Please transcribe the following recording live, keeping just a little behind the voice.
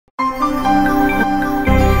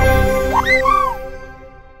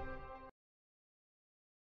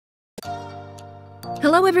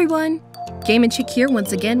Hello everyone! Game and Chick here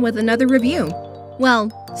once again with another review.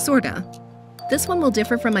 Well, sorta. This one will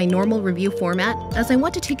differ from my normal review format, as I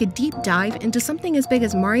want to take a deep dive into something as big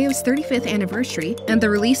as Mario's 35th anniversary and the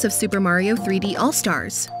release of Super Mario 3D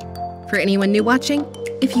All-Stars. For anyone new watching,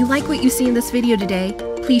 if you like what you see in this video today,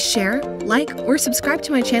 please share, like, or subscribe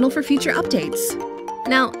to my channel for future updates.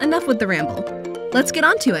 Now, enough with the ramble. Let's get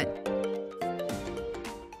on to it!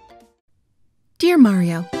 Dear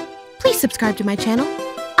Mario, please subscribe to my channel.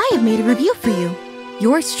 I have made a review for you.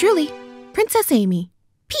 Yours truly, Princess Amy.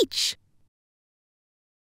 Peach!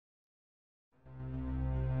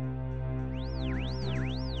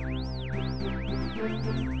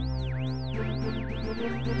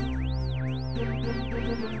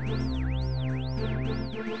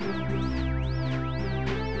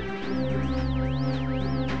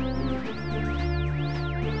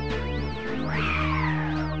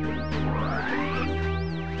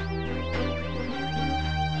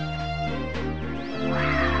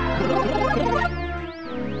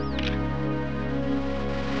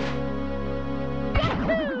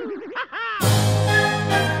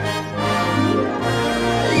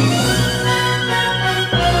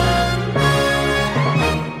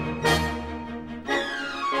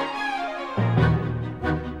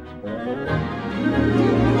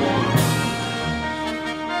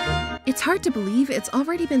 It's hard to believe it's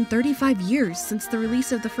already been 35 years since the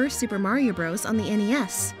release of the first Super Mario Bros. On the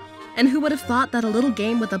NES. And who would have thought that a little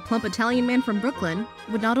game with a plump Italian man from Brooklyn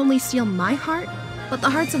would not only steal my heart, but the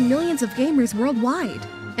hearts of millions of gamers worldwide,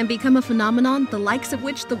 and become a phenomenon the likes of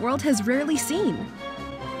which the world has rarely seen.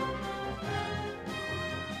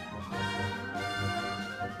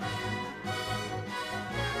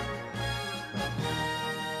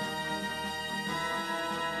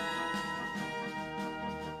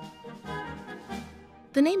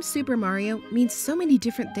 The name Super Mario means so many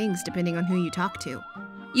different things depending on who you talk to.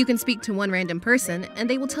 You can speak to one random person and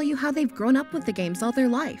they will tell you how they've grown up with the games all their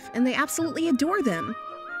life and they absolutely adore them.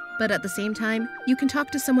 But at the same time, you can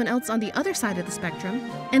talk to someone else on the other side of the spectrum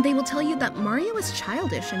and they will tell you that Mario is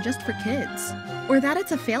childish and just for kids, or that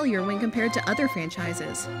it's a failure when compared to other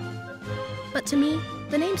franchises. But to me,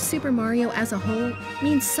 the name Super Mario as a whole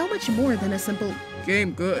means so much more than a simple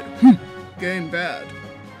game good, game bad.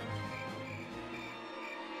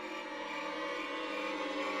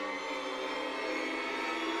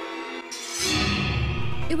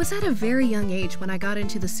 It was at a very young age when I got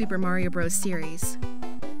into the Super Mario Bros. Series.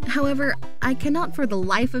 However, I cannot for the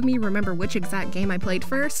life of me remember which exact game I played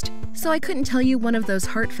first, so I couldn't tell you one of those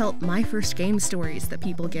heartfelt my first game stories that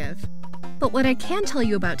people give. But what I can tell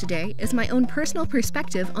you about today is my own personal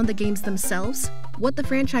perspective on the games themselves, what the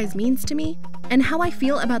franchise means to me, and how I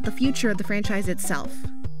feel about the future of the franchise itself.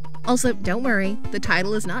 Also, don't worry, the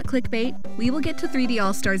title is not clickbait, we will get to 3D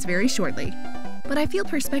All-Stars very shortly. But I feel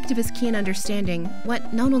perspective is key in understanding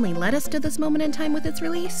what not only led us to this moment in time with its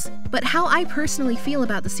release, but how I personally feel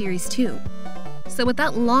about the series too. So with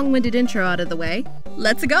that long-winded intro out of the way,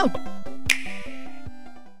 let's go!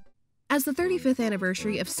 As the 35th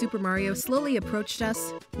anniversary of Super Mario slowly approached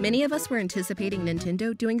us, many of us were anticipating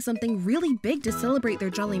Nintendo doing something really big to celebrate their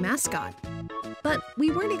jolly mascot. But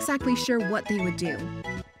we weren't exactly sure what they would do.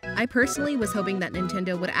 I personally was hoping that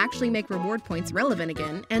Nintendo would actually make reward points relevant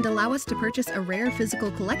again and allow us to purchase a rare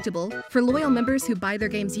physical collectible for loyal members who buy their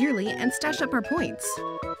games yearly and stash up our points.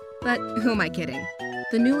 But who am I kidding?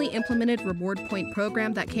 The newly implemented reward point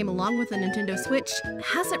program that came along with the Nintendo Switch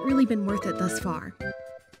hasn't really been worth it thus far.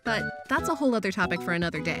 But that's a whole other topic for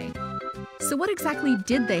another day. So what exactly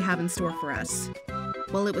did they have in store for us?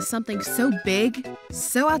 Well, it was something so big,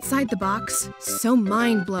 so outside the box, so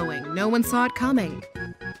mind-blowing, no one saw it coming.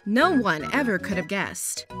 No one ever could have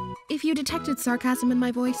guessed. If you detected sarcasm in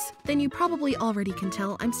my voice, then you probably already can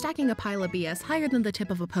tell I'm stacking a pile of BS higher than the tip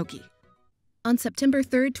of a pokey. On September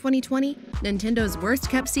 3rd, 2020, Nintendo's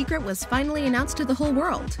worst-kept secret was finally announced to the whole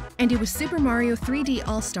world, and it was Super Mario 3D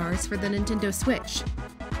All-Stars for the Nintendo Switch,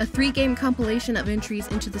 a 3-game compilation of entries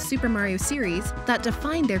into the Super Mario series that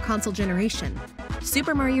defined their console generation.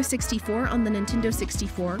 Super Mario 64 on the Nintendo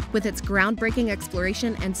 64, with its groundbreaking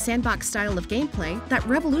exploration and sandbox style of gameplay that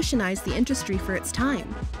revolutionized the industry for its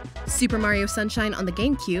time. Super Mario Sunshine on the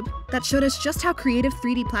GameCube, that showed us just how creative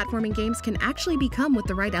 3D platforming games can actually become with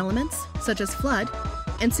the right elements, such as FLUDD,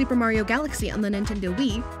 and Super Mario Galaxy on the Nintendo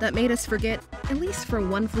Wii, that made us forget, at least for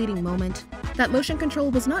one fleeting moment, that motion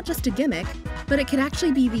control was not just a gimmick, but it could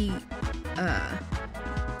actually be the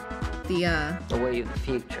way of the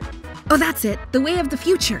future. Oh, that's it! The way of the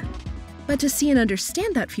future! But to see and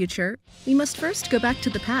understand that future, we must first go back to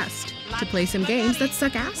the past, to play some games that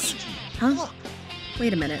suck ass. Huh?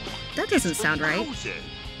 Wait a minute, that doesn't sound right.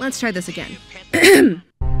 let's try this again.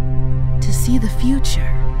 To see the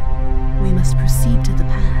future, we must proceed to the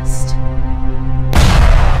past.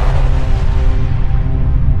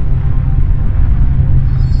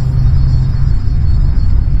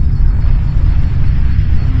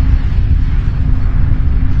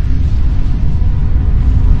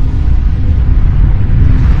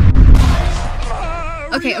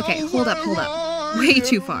 Okay, hold up. Way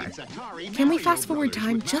too far. Can we fast forward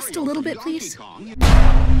time just a little bit, please?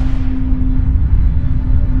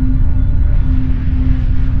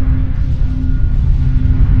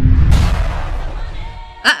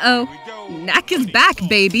 Uh-oh. Knack is back,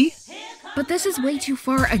 baby! But this is way too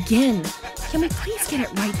far again. Can we please get it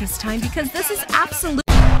right this time? Because this is absolute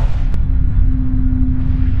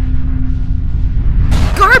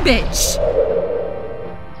garbage!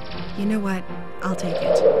 You know what? I'll take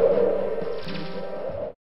it.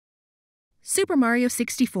 Super Mario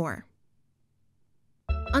 64.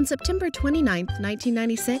 On September 29th,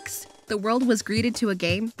 1996, the world was greeted to a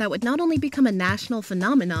game that would not only become a national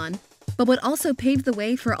phenomenon, but would also pave the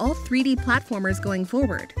way for all 3D platformers going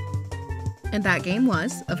forward. And that game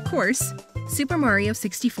was, of course, Super Mario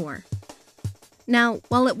 64. Now,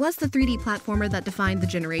 while it was the 3D platformer that defined the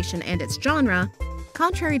generation and its genre,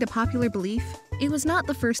 contrary to popular belief, it was not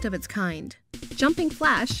the first of its kind. Jumping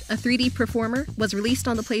Flash, a 3D performer, was released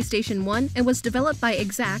on the PlayStation 1 and was developed by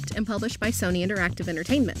Exact and published by Sony Interactive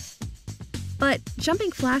Entertainment. But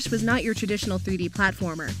Jumping Flash was not your traditional 3D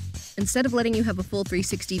platformer. Instead of letting you have a full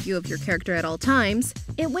 360 view of your character at all times,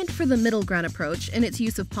 it went for the middle ground approach in its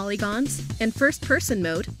use of polygons and first-person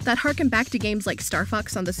mode that harken back to games like Star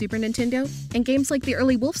Fox on the Super Nintendo and games like the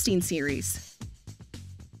early Wolfenstein series.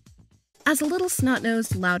 As a little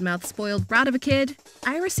snot-nosed, loudmouth, spoiled brat of a kid,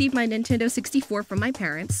 I received my Nintendo 64 from my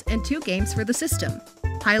parents and 2 games for the system,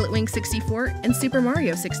 Pilot Wing 64 and Super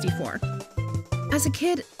Mario 64. As a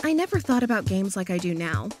kid, I never thought about games like I do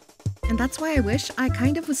now, and that's why I wish I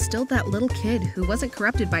kind of was still that little kid who wasn't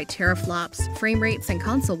corrupted by teraflops, frame rates, and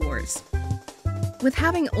console wars. With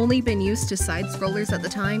having only been used to side-scrollers at the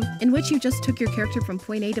time, in which you just took your character from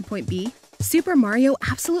point A to point B, Super Mario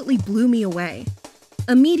absolutely blew me away.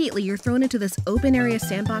 Immediately, you're thrown into this open-area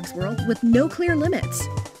sandbox world with no clear limits.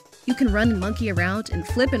 You can run and monkey around and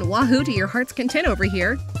flip and wahoo to your heart's content over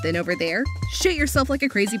here, then over there, shoot yourself like a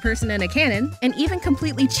crazy person in a cannon, and even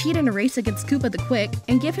completely cheat in a race against Koopa the Quick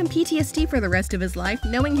and give him PTSD for the rest of his life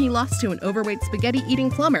knowing he lost to an overweight spaghetti-eating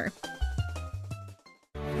plumber.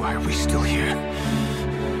 Why are we still here?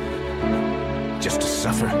 Just to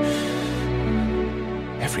suffer?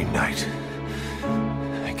 Every night,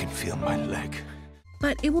 I can feel my leg.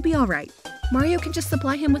 But it will be alright. Mario can just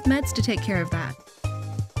supply him with meds to take care of that.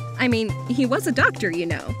 I mean, he was a doctor, you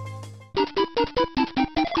know.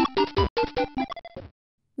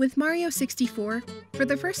 With Mario 64, for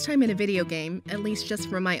the first time in a video game, at least just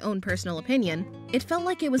from my own personal opinion, it felt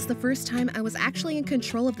like it was the first time I was actually in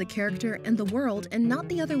control of the character and the world and not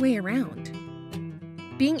the other way around.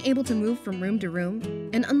 Being able to move from room to room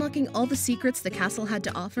and unlocking all the secrets the castle had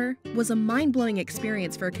to offer was a mind-blowing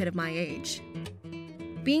experience for a kid of my age.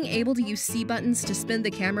 Being able to use C buttons to spin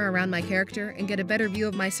the camera around my character and get a better view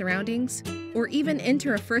of my surroundings, or even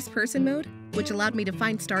enter a first-person mode, which allowed me to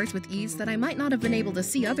find stars with ease that I might not have been able to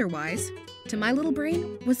see otherwise, to my little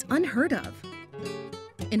brain was unheard of.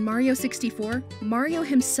 In Mario 64, Mario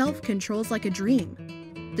himself controls like a dream.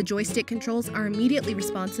 The joystick controls are immediately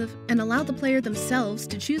responsive and allow the player themselves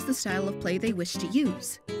to choose the style of play they wish to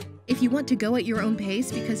use. If you want to go at your own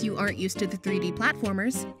pace because you aren't used to the 3D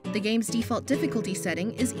platformers, the game's default difficulty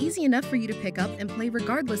setting is easy enough for you to pick up and play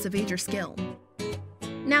regardless of age or skill.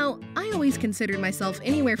 Now, I always considered myself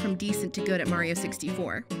anywhere from decent to good at Mario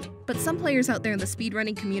 64, but some players out there in the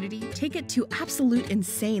speedrunning community take it to absolute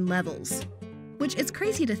insane levels. Which is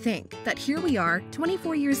crazy to think that here we are,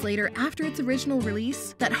 24 years later after its original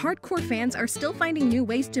release, that hardcore fans are still finding new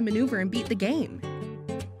ways to maneuver and beat the game.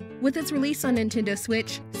 With its release on Nintendo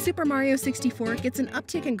Switch, Super Mario 64 gets an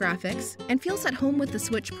uptick in graphics and feels at home with the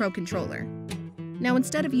Switch Pro controller. Now,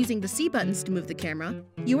 instead of using the C buttons to move the camera,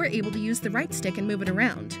 you are able to use the right stick and move it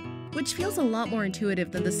around, which feels a lot more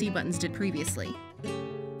intuitive than the C buttons did previously.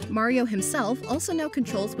 Mario himself also now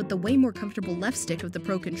controls with the way more comfortable left stick of the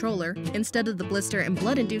Pro controller instead of the blister and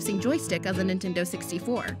blood-inducing joystick of the Nintendo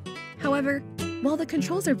 64. However, while the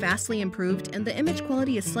controls are vastly improved and the image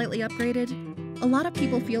quality is slightly upgraded, a lot of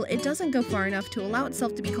people feel it doesn't go far enough to allow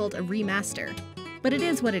itself to be called a remaster. But it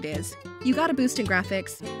is what it is. You got a boost in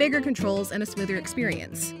graphics, bigger controls, and a smoother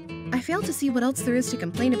experience. I fail to see what else there is to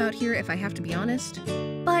complain about here if I have to be honest,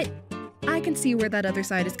 but I can see where that other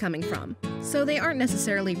side is coming from, so they aren't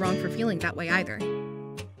necessarily wrong for feeling that way either.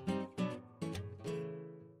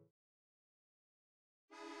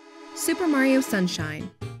 Super Mario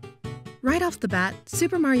Sunshine. Right off the bat,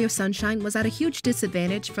 Super Mario Sunshine was at a huge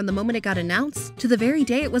disadvantage from the moment it got announced to the very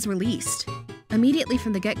day it was released. Immediately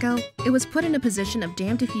from the get-go, it was put in a position of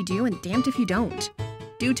damned if you do and damned if you don't,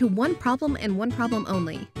 due to one problem and one problem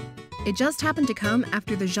only. It just happened to come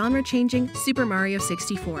after the genre-changing Super Mario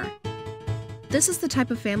 64. This is the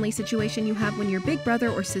type of family situation you have when your big brother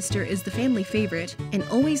or sister is the family favorite and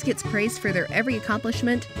always gets praised for their every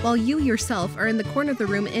accomplishment, while you yourself are in the corner of the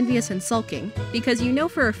room envious and sulking, because you know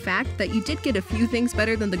for a fact that you did get a few things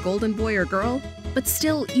better than the golden boy or girl, but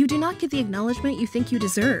still, you do not get the acknowledgement you think you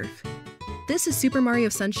deserve. This is Super Mario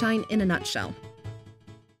Sunshine in a nutshell.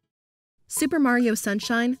 Super Mario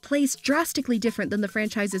Sunshine plays drastically different than the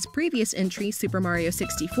franchise's previous entry, Super Mario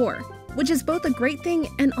 64, which is both a great thing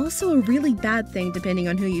and also a really bad thing depending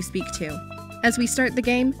on who you speak to. As we start the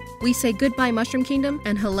game, we say goodbye Mushroom Kingdom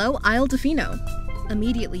and hello Isle Delfino.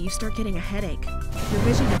 Immediately you start getting a headache. Your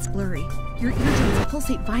vision gets blurry. Your eardrums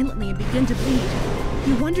pulsate violently and begin to bleed.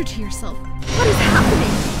 You wonder to yourself, what is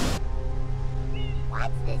happening?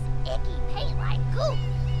 What's this icky paint-like goop?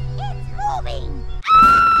 It's moving!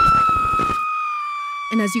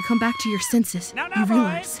 And as you come back to your senses, you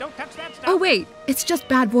realize, don't touch that stuff. oh wait, it's just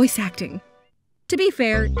bad voice acting. To be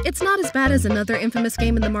fair, it's not as bad as another infamous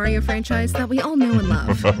game in the Mario franchise that we all know and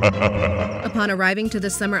love. Upon arriving to the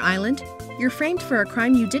Summer Island, you're framed for a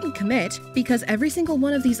crime you didn't commit because every single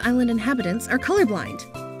one of these island inhabitants are colorblind.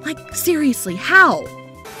 Like, seriously, how?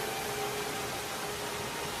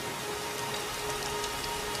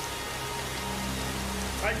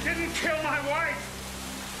 I didn't kill my wife.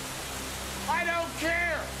 I don't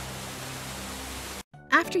care.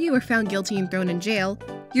 After you are found guilty and thrown in jail,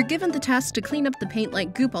 you're given the task to clean up the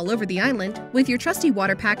paint-like goop all over the island with your trusty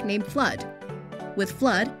water pack named Flood. With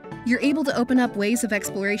Flood, you're able to open up ways of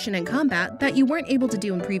exploration and combat that you weren't able to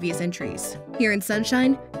do in previous entries. Here in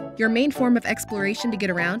Sunshine, your main form of exploration to get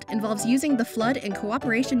around involves using the Flood in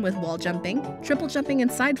cooperation with wall jumping, triple jumping,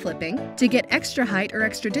 and side flipping to get extra height or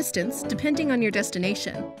extra distance depending on your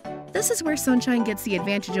destination. This is where Sunshine gets the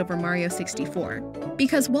advantage over Mario 64.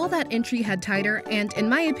 Because while that entry had tighter and, in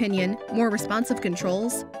my opinion, more responsive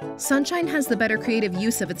controls, Sunshine has the better creative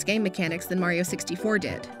use of its game mechanics than Mario 64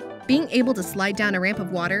 did. Being able to slide down a ramp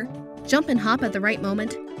of water, jump and hop at the right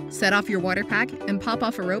moment, set off your water pack, and pop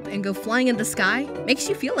off a rope and go flying in the sky makes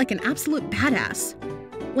you feel like an absolute badass.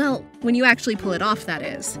 Well, when you actually pull it off, that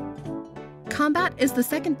is. Combat is the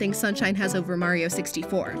second thing Sunshine has over Mario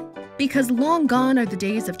 64. Because long gone are the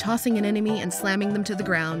days of tossing an enemy and slamming them to the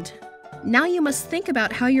ground. Now you must think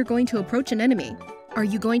about how you're going to approach an enemy. Are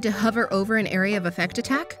you going to hover over an area of effect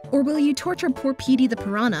attack? Or will you torture poor Petey the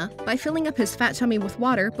Piranha by filling up his fat tummy with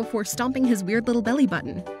water before stomping his weird little belly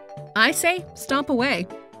button? I say, stomp away.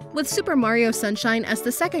 With Super Mario Sunshine as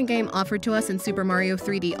the second game offered to us in Super Mario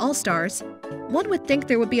 3D All-Stars, one would think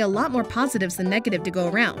there would be a lot more positives than negative to go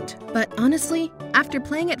around. But honestly, after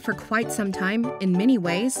playing it for quite some time, in many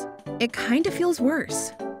ways, it kinda feels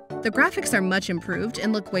worse. The graphics are much improved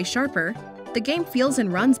and look way sharper, the game feels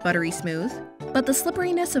and runs buttery smooth, but the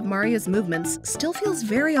slipperiness of Mario's movements still feels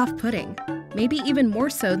very off-putting, maybe even more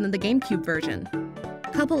so than the GameCube version.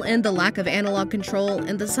 Couple in the lack of analog control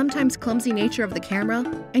and the sometimes clumsy nature of the camera,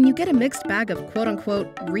 and you get a mixed bag of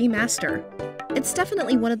quote-unquote remaster. It's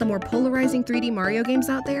definitely one of the more polarizing 3D Mario games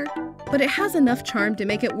out there, but it has enough charm to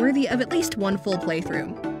make it worthy of at least one full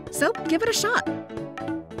playthrough. So give it a shot!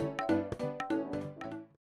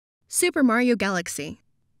 Super Mario Galaxy.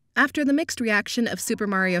 After the mixed reaction of Super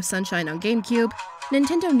Mario Sunshine on GameCube,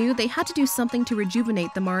 Nintendo knew they had to do something to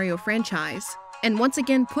rejuvenate the Mario franchise, and once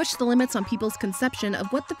again push the limits on people's conception of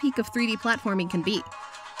what the peak of 3D platforming can be.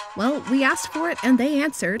 Well, we asked for it and they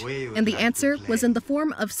answered, and the answer was in the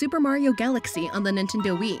form of Super Mario Galaxy on the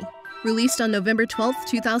Nintendo Wii. Released on November 12,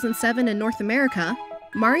 2007 in North America,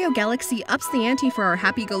 Mario Galaxy ups the ante for our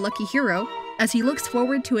happy-go-lucky hero as he looks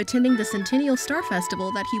forward to attending the Centennial Star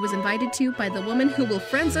Festival that he was invited to by the woman who will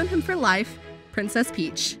friend-zone him for life, Princess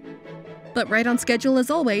Peach. But right on schedule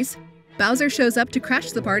as always, Bowser shows up to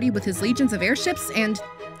crash the party with his legions of airships and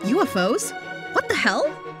UFOs? What the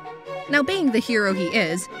hell? Now being the hero he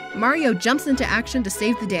is, Mario jumps into action to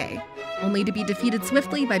save the day, only to be defeated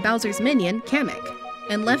swiftly by Bowser's minion, Kamek,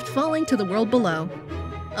 and left falling to the world below.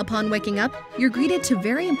 Upon waking up, you're greeted to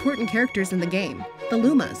very important characters in the game, the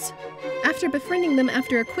Lumas. After befriending them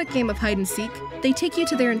after a quick game of hide-and-seek, they take you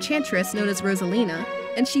to their enchantress known as Rosalina,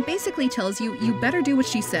 and she basically tells you you better do what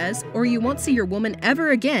she says or you won't see your woman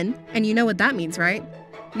ever again, and you know what that means, right?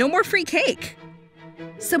 No more free cake!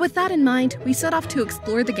 So with that in mind, we set off to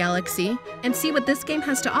explore the galaxy and see what this game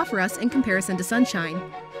has to offer us in comparison to Sunshine.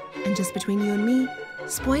 And just between you and me,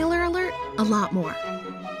 spoiler alert, a lot more.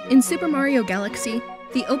 In Super Mario Galaxy,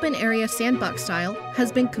 the open-area sandbox style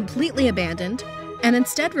has been completely abandoned and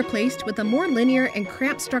instead replaced with a more linear and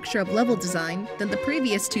cramped structure of level design than the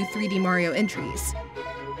previous two 3D Mario entries.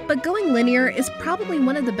 But going linear is probably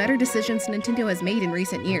one of the better decisions Nintendo has made in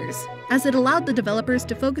recent years, as it allowed the developers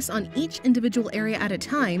to focus on each individual area at a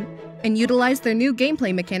time and utilize their new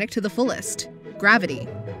gameplay mechanic to the fullest: gravity.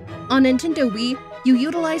 On Nintendo Wii, you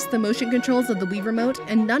utilize the motion controls of the Wii Remote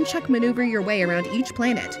and nunchuck maneuver your way around each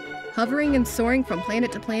planet, hovering and soaring from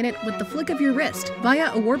planet to planet with the flick of your wrist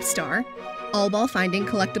via a warp star, all while finding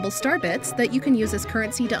collectible star bits that you can use as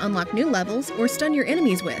currency to unlock new levels or stun your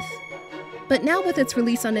enemies with. But now with its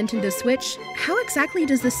release on Nintendo Switch, how exactly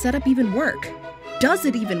does this setup even work? Does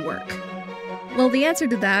it even work? Well, the answer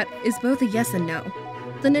to that is both a yes and no.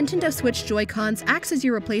 The Nintendo Switch Joy-Cons acts as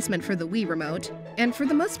your replacement for the Wii Remote, and for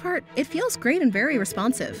the most part, it feels great and very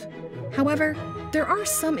responsive. However, there are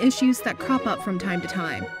some issues that crop up from time to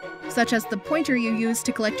time, such as the pointer you use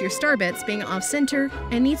to collect your star bits being off-center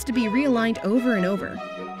and needs to be realigned over and over.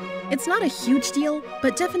 It's not a huge deal,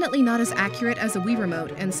 but definitely not as accurate as a Wii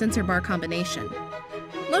Remote and sensor bar combination.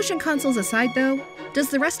 Motion consoles aside though,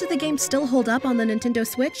 does the rest of the game still hold up on the Nintendo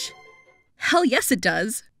Switch? Hell yes it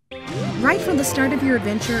does! Right from the start of your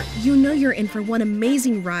adventure, you know you're in for one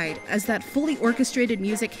amazing ride as that fully orchestrated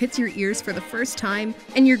music hits your ears for the first time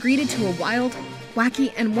and you're greeted to a wild,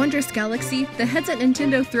 wacky, and wondrous galaxy the heads at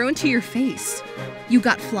Nintendo throw into your face. You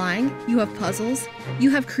got flying, you have puzzles,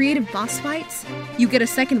 you have creative boss fights, you get a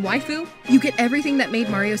second waifu, you get everything that made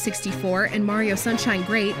Mario 64 and Mario Sunshine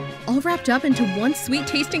great, all wrapped up into one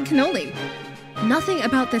sweet-tasting cannoli. Nothing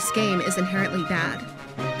about this game is inherently bad.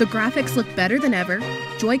 The graphics look better than ever,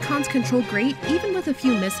 Joy-Cons control great even with a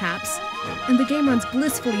few mishaps, and the game runs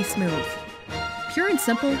blissfully smooth. Pure and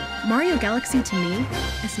simple, Mario Galaxy to me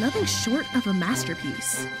is nothing short of a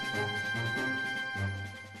masterpiece.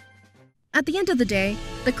 At the end of the day,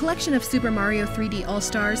 the collection of Super Mario 3D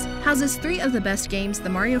All-Stars houses 3 of the best games the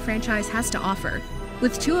Mario franchise has to offer,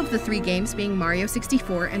 with 2 of the 3 games being Mario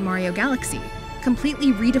 64 and Mario Galaxy,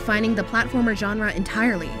 completely redefining the platformer genre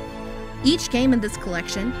entirely. Each game in this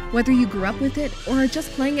collection, whether you grew up with it or are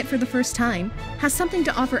just playing it for the first time, has something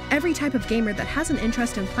to offer every type of gamer that has an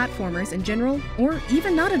interest in platformers in general, or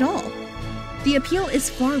even not at all. The appeal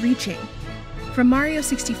is far-reaching. From Mario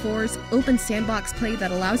 64's open sandbox play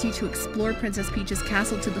that allows you to explore Princess Peach's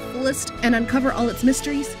castle to the fullest and uncover all its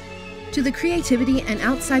mysteries, to the creativity and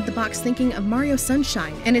outside-the-box thinking of Mario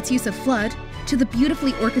Sunshine and its use of FLUDD, to the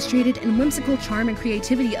beautifully orchestrated and whimsical charm and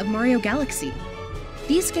creativity of Mario Galaxy.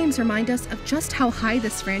 These games remind us of just how high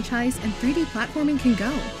this franchise and 3D platforming can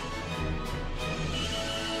go.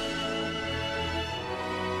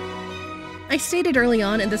 I stated early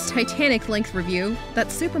on in this Titanic-length review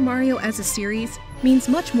that Super Mario as a series means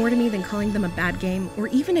much more to me than calling them a bad game or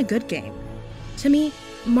even a good game. To me,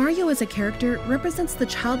 Mario as a character represents the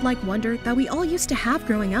childlike wonder that we all used to have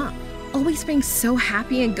growing up, always being so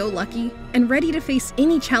happy and go-lucky and ready to face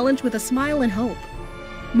any challenge with a smile and hope.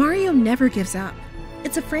 Mario never gives up.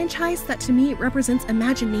 It's a franchise that to me represents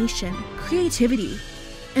imagination, creativity,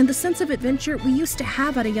 and the sense of adventure we used to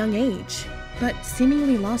have at a young age, but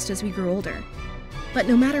seemingly lost as we grew older. But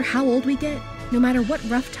no matter how old we get, no matter what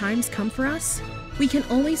rough times come for us, we can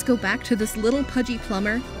always go back to this little pudgy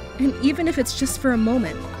plumber, and even if it's just for a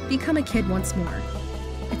moment, become a kid once more.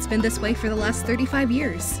 It's been this way for the last 35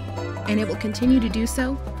 years, and it will continue to do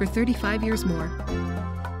so for 35 years more.